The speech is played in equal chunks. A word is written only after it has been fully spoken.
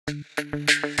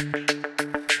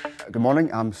Good morning,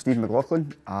 I'm Stevie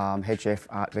McLaughlin. I'm head chef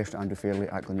at restaurant Andrew Fairlie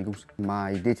at Gleneagles.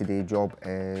 My day-to-day job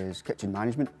is kitchen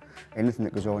management. Anything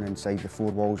that goes on inside the four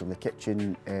walls of the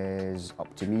kitchen is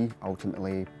up to me.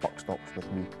 Ultimately, buck stops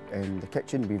with me. In the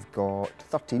kitchen, we've got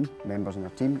 13 members in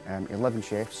our team, 11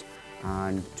 chefs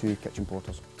and 2 kitchen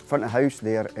porters. Front of house,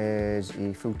 there is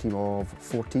a full team of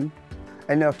 14.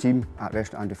 In our team at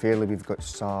restaurant Andrew Fairlie, we've got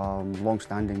some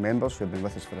long-standing members who have been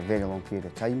with us for a very long period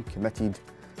of time, committed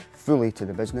fully to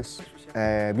the business.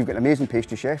 We've got an amazing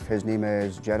pastry chef. His name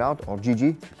is Gerard, or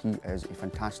Gigi. He is a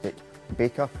fantastic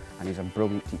baker and he's a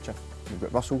brilliant teacher. We've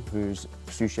got Russell, who's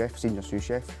sous chef, senior sous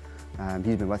chef.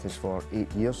 He's been with us for 8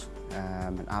 years,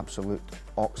 an absolute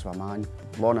ox of a man.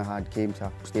 Lorna had came to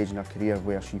a stage in her career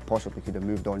where she possibly could have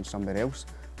moved on somewhere else.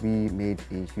 We made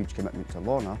a huge commitment to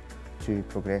Lorna to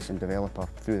progress and develop her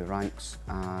through the ranks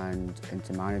and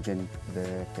into managing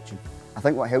the kitchen. I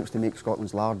think what helps to make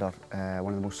Scotland's larder one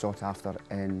of the most sought after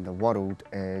in the world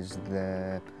is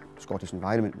the Scottish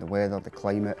environment, the weather, the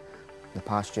climate, the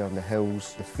pasture, the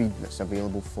hills, the feed that's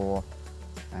available for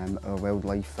our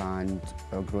wildlife and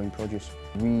our growing produce.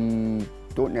 We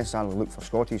don't necessarily look for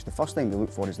Scottish. The first thing we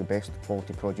look for is the best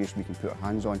quality produce we can put our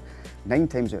hands on. 9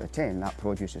 times out of 10, that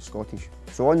produce is Scottish.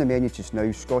 So on the menu just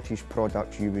now, Scottish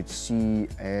products you would see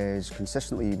is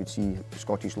consistently, you would see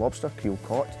Scottish lobster, Creole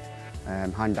cod,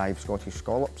 hand-dyed Scottish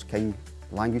scallops, king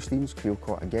langoustines, Creole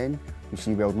cod again. We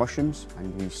see wild mushrooms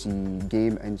and we see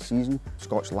game in season.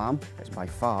 Scotch lamb is by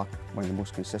far one of the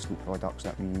most consistent products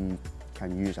that we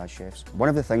can use as chefs. One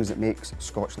of the things that makes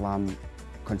Scotch lamb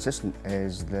consistent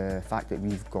is the fact that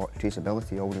we've got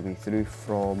traceability all the way through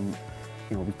from,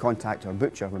 we contact our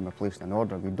butcher when we're placing an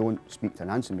order. We don't speak to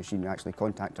an answering machine, we actually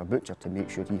contact our butcher to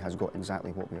make sure he has got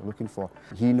exactly what we're looking for.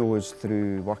 He knows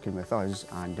through working with us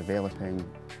and developing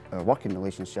a working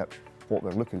relationship what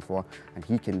we're looking for, and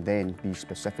he can then be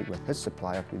specific with his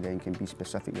supplier, who then can be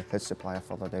specific with his supplier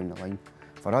further down the line.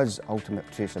 For us, ultimate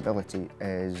traceability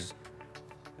is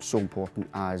so important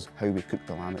as how we cook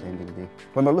the lamb at the end of the day.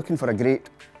 When we're looking for a great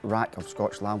rack of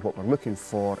Scotch lamb, what we're looking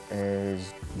for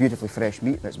is beautifully fresh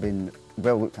meat that's been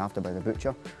well looked after by the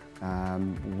butcher.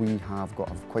 We have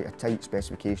got quite a tight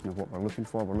specification of what we're looking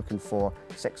for. We're looking for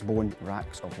 6 bone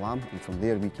racks of lamb, and from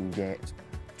there we can get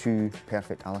 2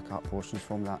 perfect a la carte portions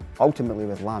from that. Ultimately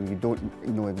with lamb, you don't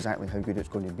know exactly how good it's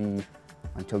going to be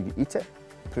until you eat it.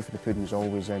 Proof of the pudding is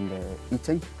always in the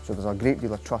eating. So there's a great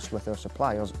deal of trust with our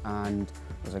suppliers and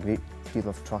there's a great deal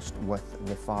of trust with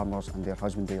the farmers and their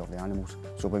husbandry of the animals.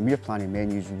 So when we're planning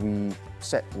menus, we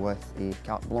sit with a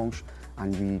carte blanche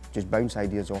and we just bounce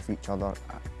ideas off each other.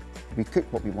 We cook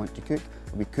what we want to cook,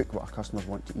 and we cook what our customers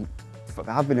want to eat.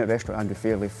 I've been at restaurant Andrew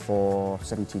Fairlie for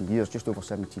 17 years, just over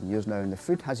 17 years now, and the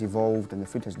food has evolved and the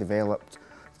food has developed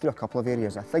through a couple of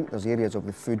areas. I think there's areas of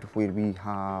the food where we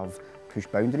have pushed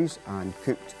boundaries and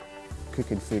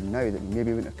cooking food now that we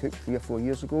maybe wouldn't have cooked 3 or 4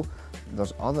 years ago.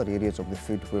 There's other areas of the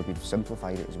food where we've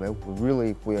simplified it as well. We're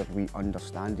really where we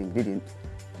understand the ingredient,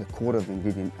 the core of the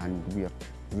ingredient, and we are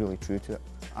really true to it.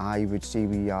 I would say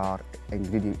we are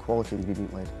quality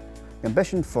ingredient led. The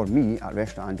ambition for me at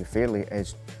restaurant Andrew Fairlie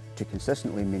is to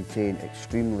consistently maintain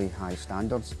extremely high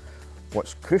standards.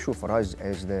 What's crucial for us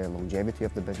is the longevity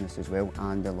of the business as well,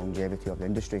 and the longevity of the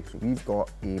industry. So we've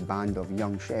got a band of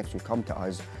young chefs who come to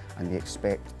us and they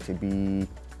expect to be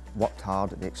worked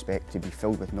hard, they expect to be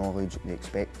filled with knowledge, they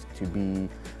expect to be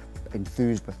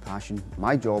enthused with passion.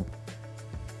 My job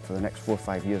for the next 4 or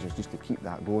 5 years is just to keep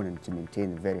that going and to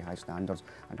maintain very high standards,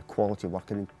 and the quality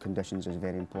working conditions is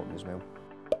very important as well.